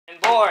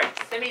Lord,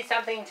 send me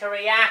something to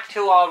react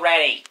to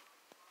already.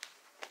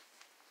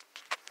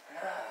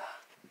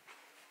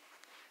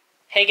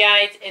 Hey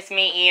guys, it's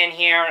me Ian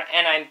here,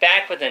 and I'm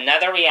back with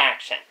another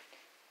reaction.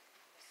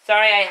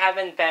 Sorry I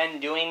haven't been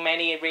doing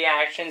many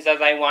reactions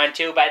as I want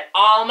to, but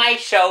all my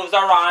shows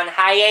are on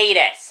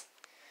hiatus.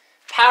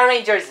 Power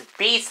Rangers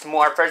Beast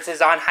Morphers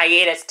is on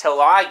hiatus till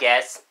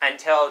August,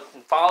 until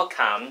fall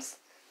comes.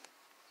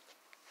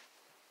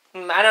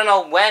 I don't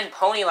know when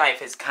Pony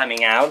Life is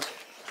coming out.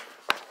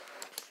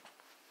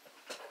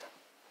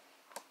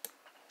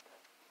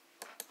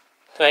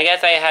 So I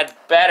guess I had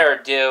better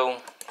do...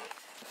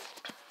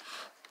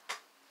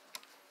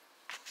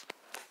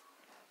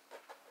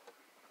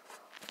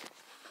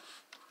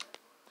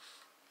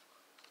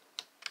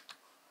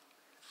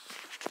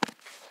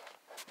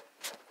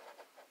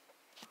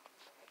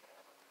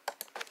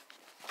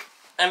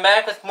 I'm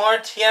back with more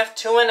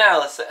TF2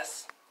 analysis.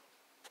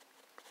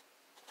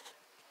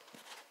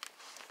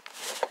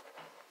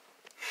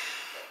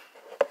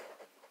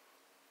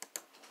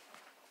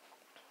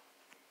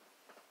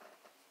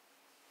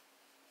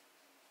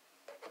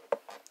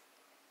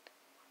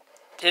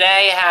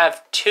 Today I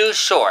have two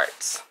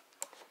shorts.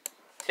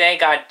 Today I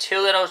got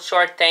two little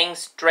short things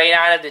straight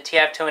out of the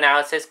TF2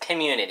 analysis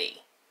community.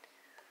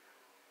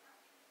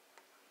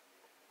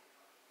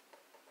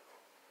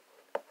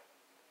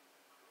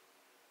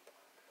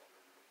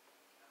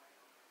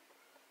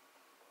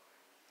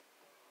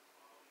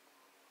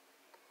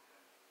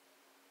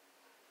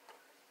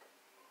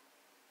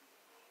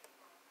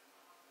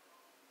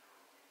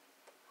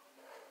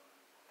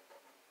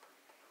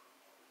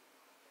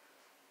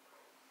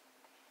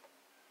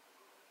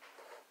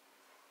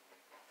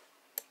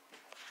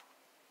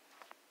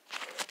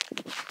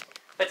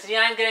 But today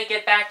I'm going to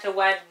get back to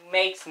what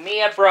makes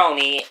me a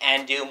brony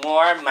and do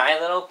more My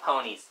Little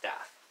Pony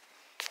stuff.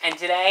 And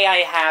today I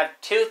have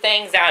two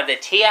things out of the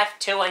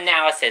TF2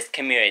 analysis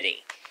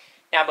community.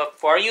 Now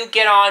before you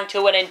get on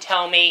to it and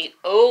tell me,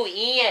 oh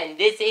Ian,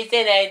 this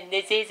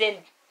isn't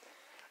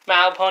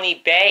My Little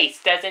Pony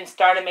base, doesn't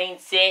start a main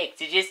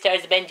 6, it just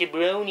starts a bunch of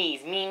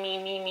bronies,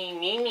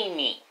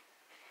 me.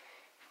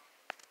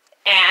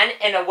 And,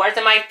 in the words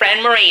of my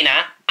friend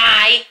Marina,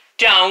 I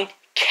don't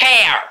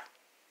care.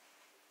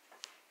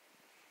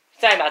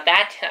 Sorry about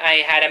that,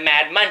 I had a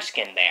mad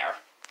munchkin there.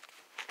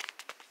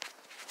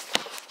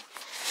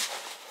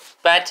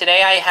 But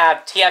today I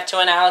have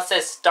TF2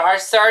 Analysis Star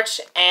Search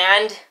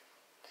and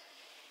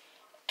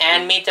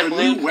Meet the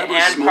Blue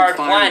and Part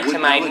 1 to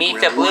my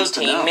Meet the Blue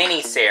Team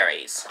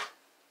miniseries.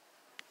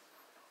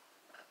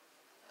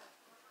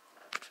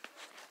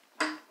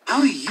 How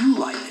do you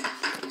like it?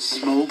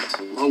 Smoked,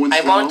 low and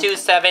slow? I won't do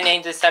 7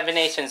 into 7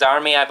 Nations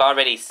Army, I've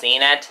already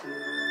seen it.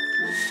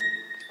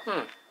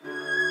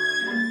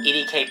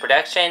 EDK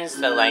Productions,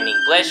 The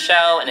Lightning Bliss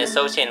Show, and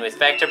associated with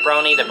Vector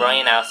Brony, the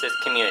Brony Analysis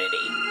Community.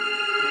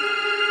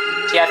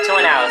 TF2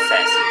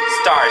 Analysis,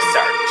 Star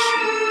Search.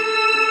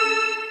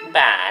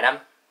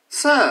 Bad.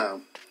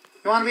 So,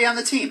 you want to be on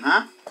the team,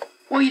 huh?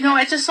 Well, you know,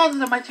 I just saw that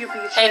there might be a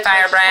chance Hey,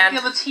 Firebrand.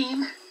 to be on the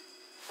team.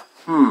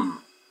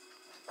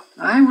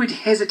 I would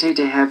hesitate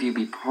to have you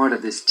be part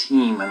of this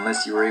team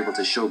unless you were able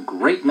to show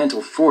great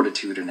mental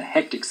fortitude in a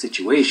hectic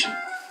situation.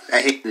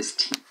 I hate this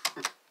team.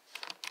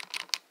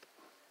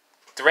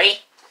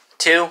 3,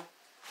 2,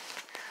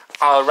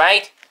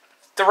 alright,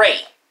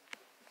 3.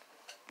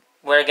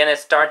 We're gonna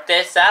start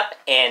this up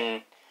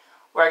in,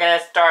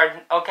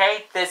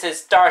 okay, this is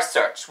Star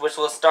Search, which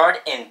will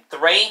start in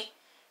 3,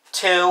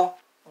 2,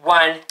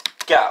 1,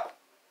 go.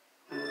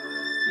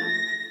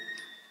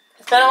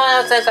 It's been a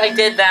while since I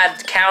did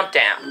that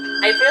countdown.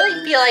 I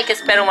really feel like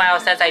it's been a while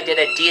since I did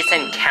a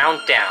decent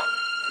countdown.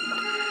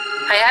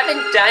 I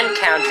haven't done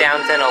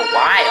countdowns in a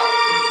while.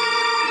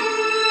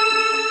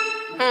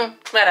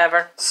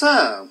 Whatever.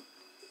 So,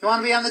 you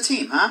want to be on the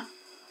team, huh?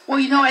 Well,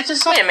 you know, I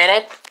just saw... Wait a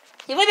minute.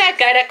 He was that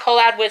guy that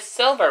collabed with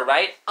Silver,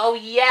 right? Oh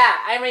yeah,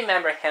 I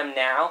remember him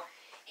now.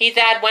 He's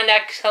that one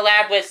that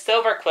collabed with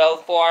Silver Quill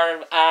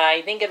for,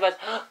 I think it was...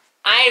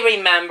 I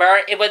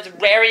remember, it was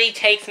Rarity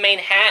Takes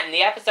Manhattan,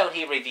 the episode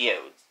he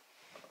reviewed.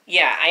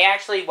 Yeah, I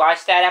actually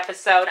watched that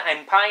episode.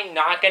 I'm probably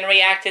not going to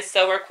react to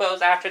Silver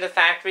Quill's after the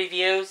fact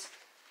reviews.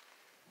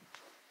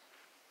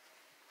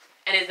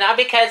 And it's not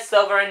because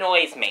Silver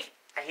annoys me.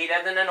 He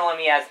doesn't annoy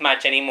me as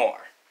much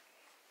anymore.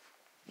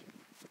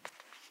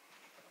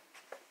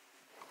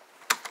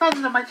 I thought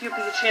that there might be a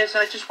chance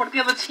that I just want to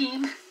be on the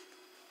team.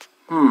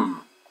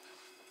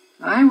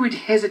 I would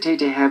hesitate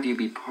to have you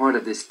be part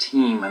of this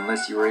team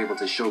unless you were able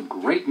to show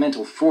great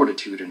mental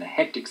fortitude in a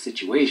hectic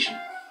situation.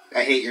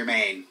 I hate your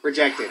main.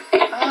 Rejected.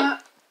 Whoa!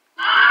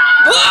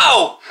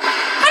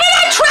 How did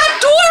that trap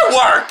door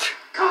work?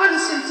 God,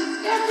 it's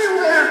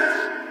everywhere.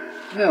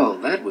 Well,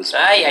 that was...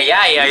 Ay.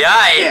 Yeah,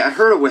 I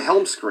heard it with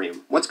Helm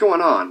Scream. What's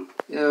going on?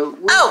 We're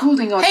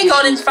holding hey,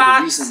 Golden auditions for the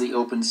Fox. recently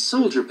opened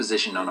soldier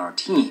position on our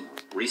team.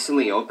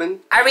 Recently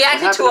opened? I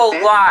reacted to a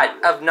lot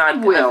of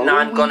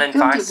non-Golden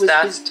Fox it was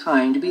stuff. his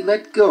time to be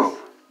let go.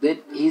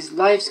 That his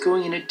life's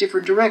going in a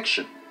different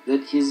direction.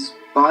 That his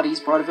body's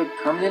part of a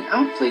permanent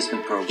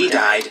outplacement program. He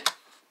died.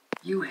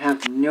 You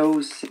have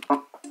no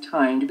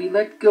time to be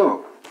let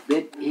go.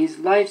 That his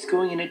life's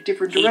going in a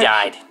different He direction.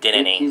 died,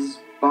 didn't that he? His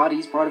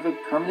body's part of a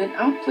permanent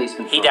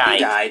outplacement. He program.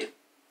 died.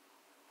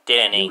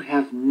 Didn't You he?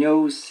 have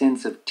no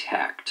sense of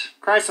tact.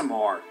 Cry some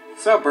more.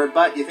 So, Bird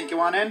Butt, you think you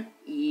want in?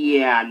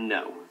 Yeah,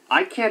 no.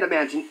 I can't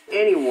imagine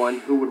anyone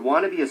who would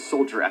want to be a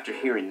soldier after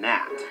hearing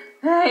that.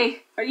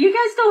 Hey, are you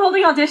guys still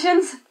holding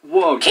auditions?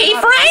 Whoa, you're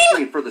not Keyframe?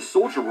 auditioning for the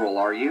soldier role,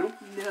 are you?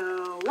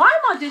 No,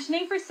 I'm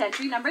auditioning for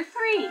Sentry number 3.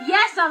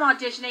 Yes, I'm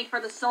auditioning for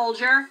the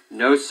soldier.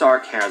 No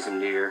sarcasm,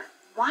 dear.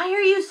 Why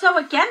are you so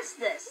against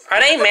this?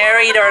 Are they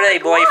married or are they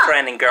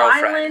boyfriend and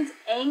girlfriend? Violent,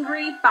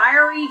 angry,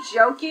 fiery,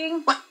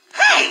 joking. What?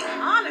 Hey!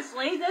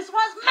 Honestly, this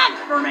was meant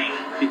for me.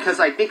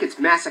 Because I think it's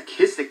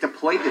masochistic to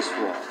play this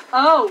role.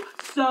 Oh,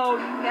 so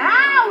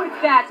now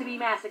it's bad to be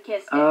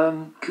masochistic.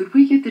 Could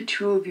we get the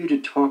two of you to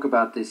talk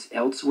about this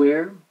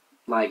elsewhere?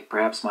 Like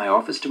perhaps my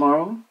office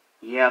tomorrow?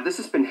 Yeah, this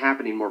has been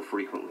happening more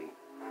frequently.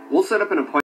 We'll set up an appointment.